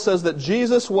 1:4 says that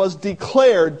Jesus was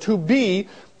declared to be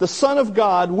the Son of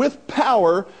God with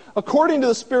power according to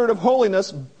the Spirit of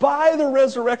holiness by the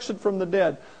resurrection from the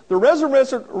dead. The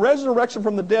resurrection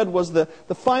from the dead was the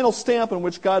final stamp in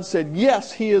which God said,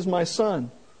 "Yes, He is my Son."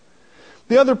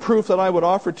 The other proof that I would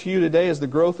offer to you today is the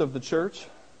growth of the church.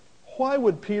 Why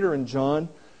would Peter and John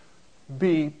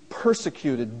be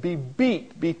persecuted, be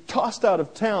beat, be tossed out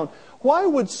of town? Why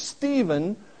would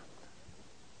Stephen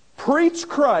preach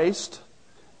Christ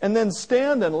and then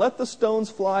stand and let the stones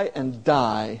fly and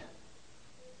die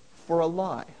for a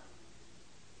lie?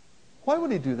 Why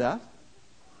would he do that?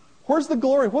 Where's the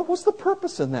glory? What was the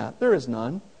purpose in that? There is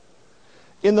none.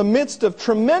 In the midst of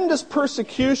tremendous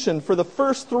persecution for the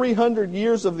first 300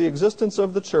 years of the existence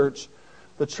of the church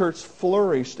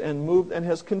flourished and moved and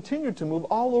has continued to move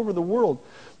all over the world.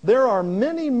 There are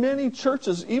many, many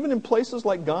churches, even in places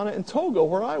like Ghana and Togo,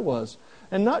 where I was.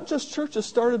 And not just churches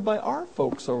started by our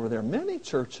folks over there. Many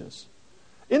churches.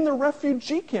 In the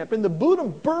refugee camp, in the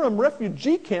Buram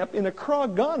refugee camp in Accra,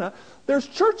 Ghana, there's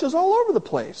churches all over the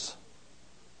place.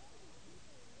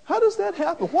 How does that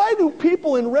happen? Why do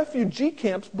people in refugee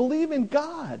camps believe in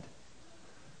God?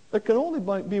 There can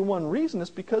only be one reason.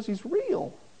 It's because He's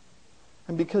real.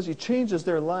 And because He changes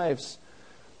their lives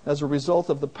as a result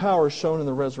of the power shown in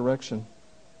the resurrection.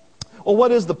 Well,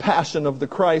 what is the passion of the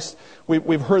Christ?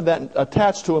 We've heard that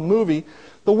attached to a movie.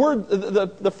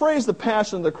 The phrase "the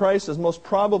passion of the Christ"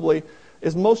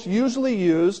 is most usually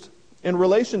used in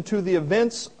relation to the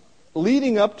events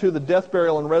leading up to the death,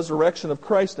 burial, and resurrection of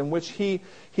Christ, in which He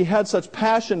had such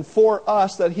passion for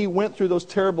us that He went through those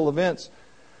terrible events.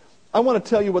 I want to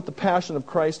tell you what the passion of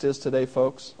Christ is today,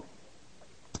 folks.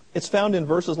 It's found in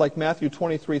verses like Matthew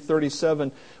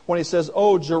 23:37, when He says,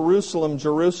 "Oh, Jerusalem,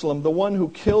 Jerusalem, the one who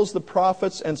kills the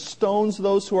prophets and stones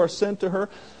those who are sent to her.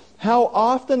 How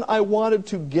often I wanted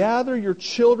to gather your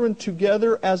children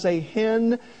together as a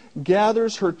hen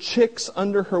gathers her chicks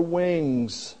under her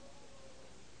wings,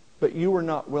 but you were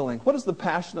not willing." What is the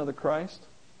passion of the Christ?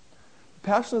 The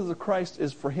passion of the Christ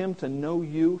is for Him to know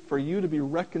you, for you to be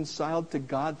reconciled to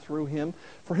God through Him,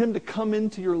 for Him to come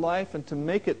into your life and to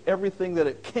make it everything that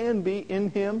it can be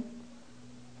in Him.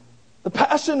 The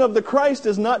passion of the Christ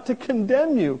is not to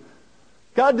condemn you.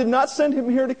 God did not send Him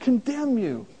here to condemn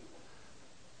you,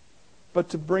 but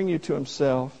to bring you to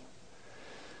Himself.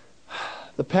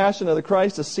 The passion of the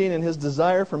Christ is seen in His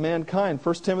desire for mankind.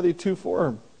 1 Timothy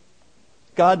 2:4.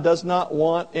 God does not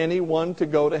want anyone to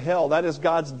go to hell. That is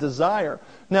God's desire.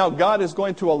 Now, God is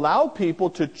going to allow people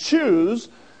to choose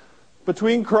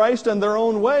between Christ and their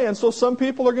own way. And so some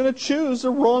people are going to choose the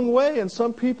wrong way, and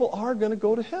some people are going to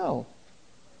go to hell.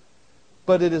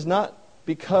 But it is not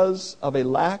because of a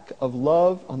lack of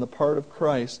love on the part of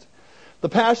Christ. The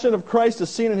passion of Christ is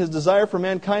seen in His desire for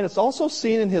mankind. It's also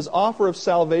seen in His offer of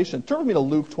salvation. Turn with me to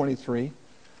Luke 23.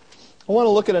 I want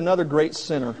to look at another great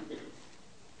sinner.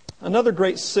 Another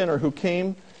great sinner who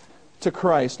came to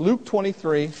Christ. Luke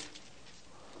 23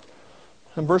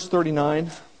 and verse 39.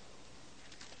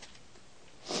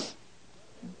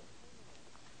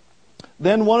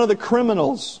 Then one of the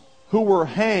criminals who were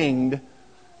hanged,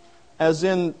 as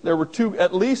in there were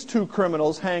at least two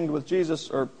criminals hanged with Jesus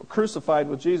or crucified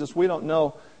with Jesus. We don't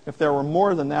know if there were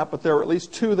more than that, but there were at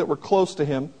least two that were close to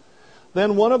Him.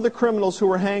 Then one of the criminals who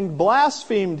were hanged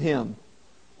blasphemed Him,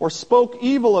 or spoke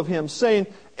evil of Him, saying,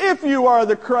 "If you are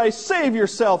the Christ, save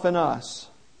yourself and us."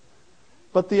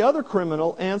 But the other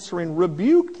criminal, answering,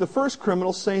 rebuked the first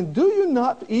criminal, saying, "Do you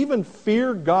not even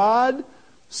fear God,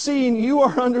 seeing you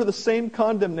are under the same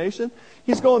condemnation?"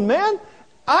 He's going, man,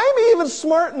 I'm even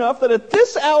smart enough that at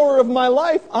this hour of my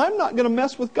life, I'm not going to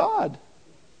mess with God.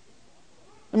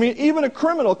 I mean, even a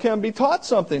criminal can be taught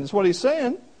something. That's what he's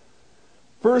saying.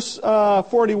 Verse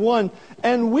 41,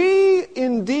 and we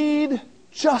indeed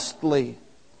justly,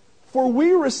 for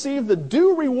we receive the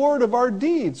due reward of our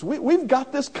deeds. We've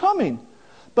got this coming.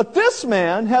 But this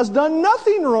man has done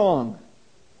nothing wrong.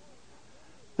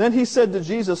 Then he said to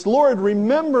Jesus, Lord,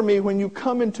 remember me when you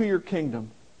come into your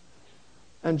kingdom.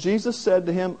 And Jesus said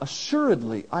to him,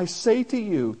 assuredly, I say to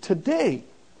you, today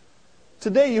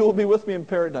you will be with me in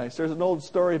paradise. There's an old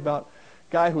story about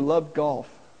a guy who loved golf.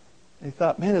 He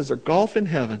thought, man, is there golf in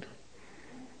heaven?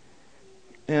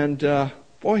 And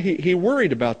boy, he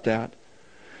worried about that.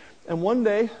 And one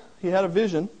day, he had a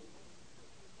vision.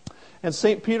 And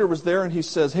St. Peter was there, and he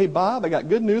says, hey, Bob, I got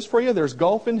good news for you. There's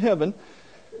golf in heaven.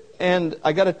 And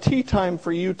I got a tea time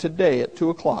for you today at 2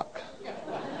 o'clock.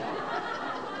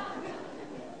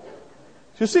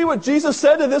 You see what Jesus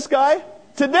said to this guy?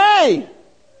 Today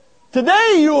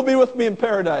you will be with me in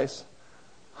paradise.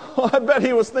 Oh, I bet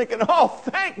he was thinking, oh,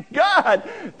 thank God.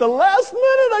 The last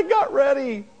minute I got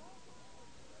ready.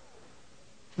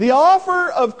 The offer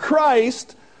of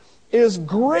Christ is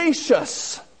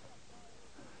gracious.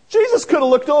 Jesus could have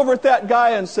looked over at that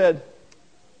guy and said,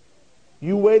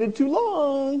 you waited too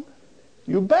long.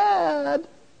 You bad.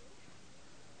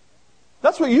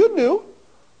 That's what you'd do.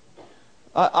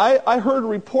 I heard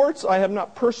reports. I have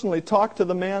not personally talked to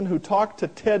the man who talked to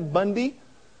Ted Bundy,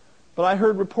 but I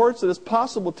heard reports that it's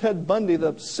possible Ted Bundy,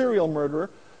 the serial murderer,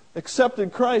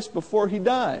 accepted Christ before he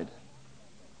died.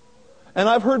 And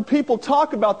I've heard people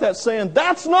talk about that saying,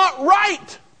 that's not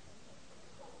right!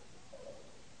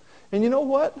 And you know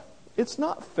what? It's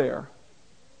not fair.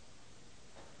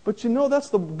 But you know, that's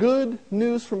the good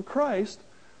news from Christ,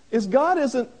 is God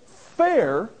isn't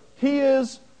fair, He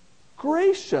is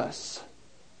gracious.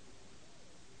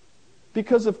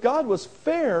 Because if God was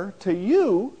fair to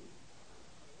you,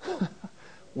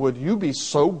 would you be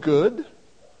so good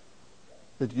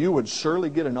that you would surely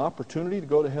get an opportunity to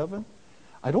go to heaven?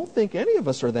 I don't think any of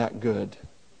us are that good.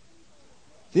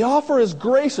 The offer is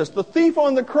gracious. The thief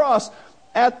on the cross,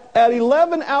 at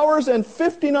 11 hours and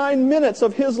 59 minutes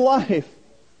of his life,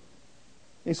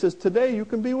 he says, today you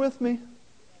can be with me.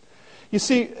 You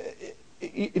see,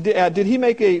 did he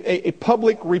make a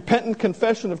public repentant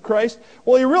confession of Christ?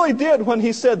 Well, he really did when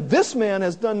he said, this man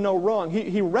has done no wrong.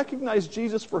 He recognized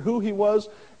Jesus for who he was,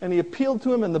 and he appealed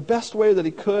to him in the best way that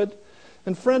he could.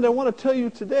 And friend, I want to tell you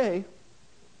today,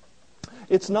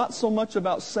 it's not so much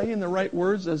about saying the right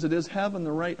words as it is having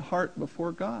the right heart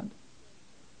before God.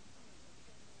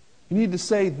 You need to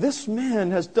say, this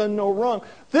man has done no wrong.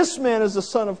 This man is the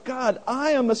Son of God.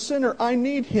 I am a sinner. I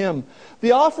need Him.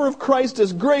 The offer of Christ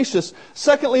is gracious.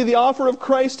 Secondly, the offer of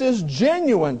Christ is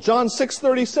genuine. John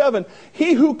 6:37.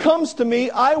 He who comes to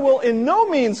me, I will in no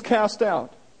means cast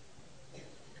out.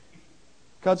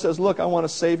 God says, look, I want to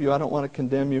save you. I don't want to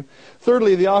condemn you.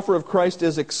 Thirdly, the offer of Christ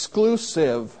is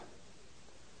exclusive.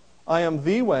 I am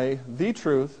the way, the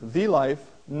truth, the life.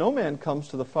 No man comes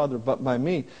to the Father but by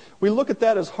me. We look at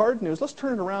that as hard news. Let's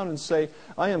turn it around and say,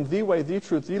 I am the way, the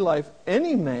truth, the life.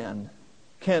 Any man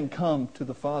can come to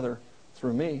the Father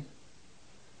through me.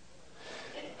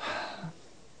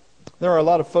 There are a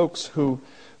lot of folks who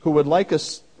would like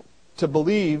us to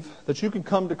believe that you can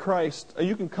come to Christ, or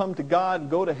you can come to God,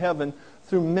 go to heaven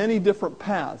through many different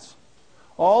paths.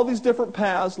 All these different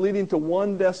paths leading to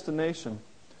one destination.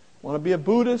 You want to be a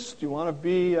Buddhist? You want to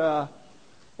be a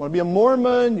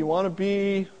Mormon? You want to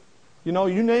be, you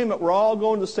name it. We're all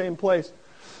going to the same place.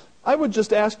 I would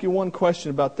just ask you one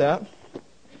question about that.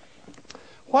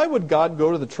 Why would God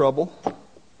go to the trouble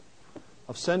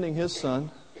of sending His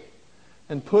Son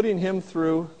and putting Him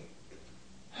through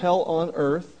hell on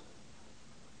earth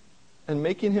and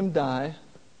making Him die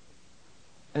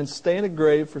and stay in a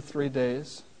grave for 3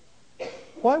 days?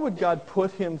 Why would God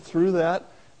put Him through that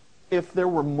if there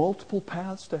were multiple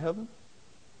paths to heaven?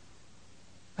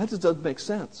 That just doesn't make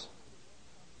sense.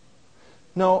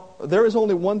 No, there is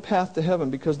only one path to heaven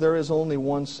because there is only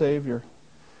one Savior.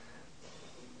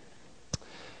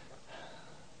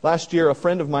 Last year, a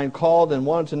friend of mine called and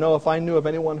wanted to know if I knew of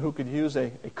anyone who could use a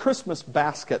Christmas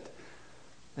basket.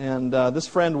 And this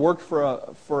friend worked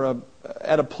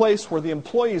at a place where the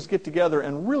employees get together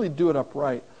and really do it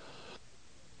upright.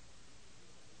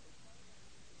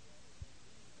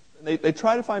 They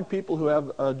try to find people who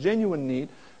have a genuine need.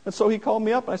 And so he called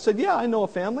me up and I said, yeah, I know a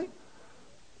family.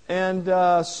 And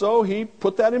so he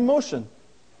put that in motion.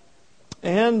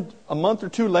 And a month or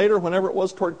two later, whenever it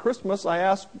was toward Christmas, I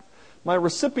asked my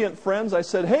recipient friends, I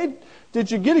said, hey,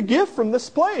 did you get a gift from this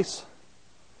place?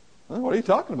 What are you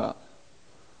talking about?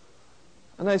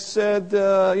 And I said,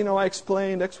 I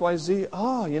explained X, Y, Z.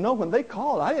 Oh, when they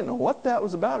called, I didn't know what that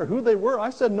was about or who they were.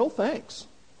 I said, no thanks.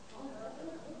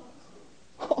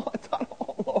 Oh, I thought,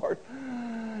 oh, Lord.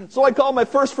 So I called my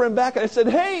first friend back and I said,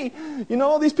 hey,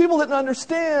 these people didn't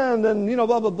understand and,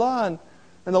 blah, blah, blah.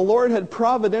 And the Lord had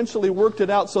providentially worked it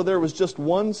out so there was just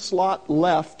one slot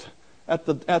left at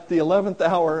the 11th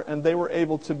hour, and they were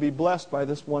able to be blessed by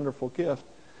this wonderful gift.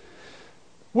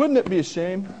 Wouldn't it be a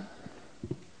shame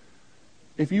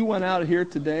if you went out of here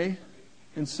today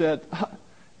and said,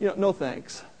 no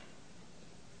thanks?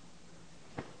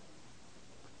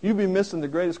 You'd be missing the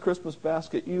greatest Christmas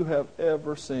basket you have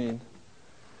ever seen.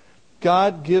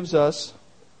 God gives us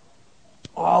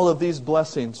all of these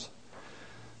blessings,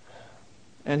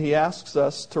 and He asks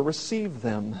us to receive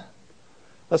them.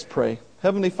 Let's pray.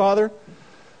 Heavenly Father,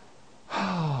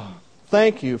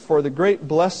 thank You for the great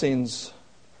blessings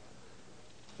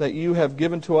that You have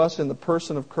given to us in the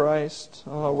person of Christ.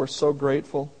 Oh, we're so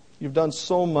grateful. You've done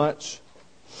so much.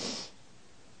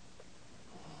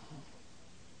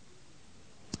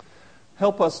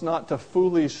 Help us not to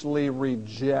foolishly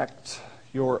reject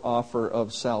Your offer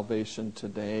of salvation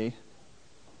today.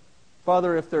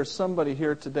 Father, if there's somebody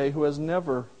here today who has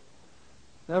never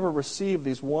received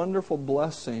these wonderful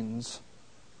blessings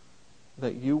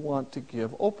that You want to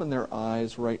give, open their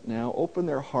eyes right now, open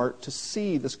their heart to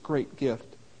see this great gift.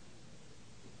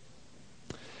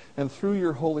 And through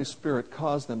Your Holy Spirit,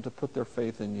 cause them to put their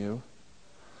faith in You.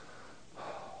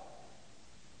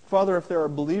 Father, if there are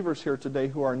believers here today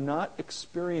who are not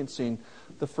experiencing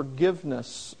the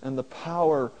forgiveness and the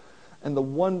power and the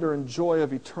wonder and joy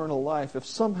of eternal life, if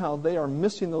somehow they are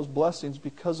missing those blessings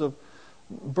because of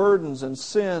burdens and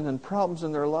sin and problems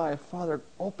in their life, Father,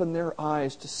 open their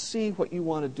eyes to see what You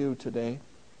want to do today.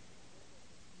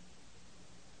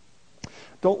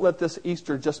 Don't let this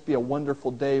Easter just be a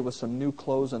wonderful day with some new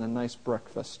clothes and a nice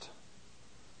breakfast.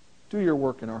 Do Your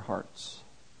work in our hearts.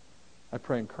 I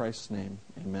pray in Christ's name.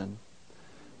 Amen.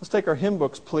 Let's take our hymn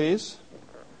books, please.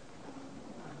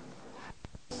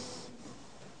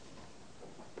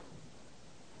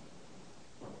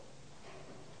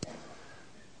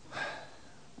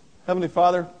 Heavenly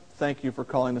Father, thank You for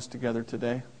calling us together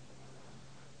today.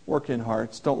 Work in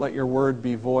hearts. Don't let Your word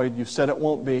be void. You said it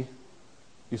won't be.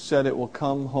 You said it will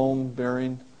come home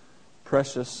bearing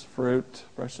precious fruit,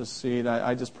 precious seed.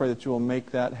 I just pray that You will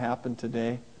make that happen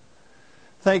today.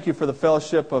 Thank You for the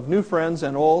fellowship of new friends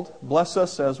and old. Bless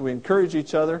us as we encourage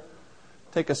each other.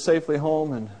 Take us safely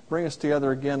home and bring us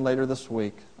together again later this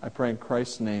week. I pray in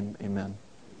Christ's name. Amen.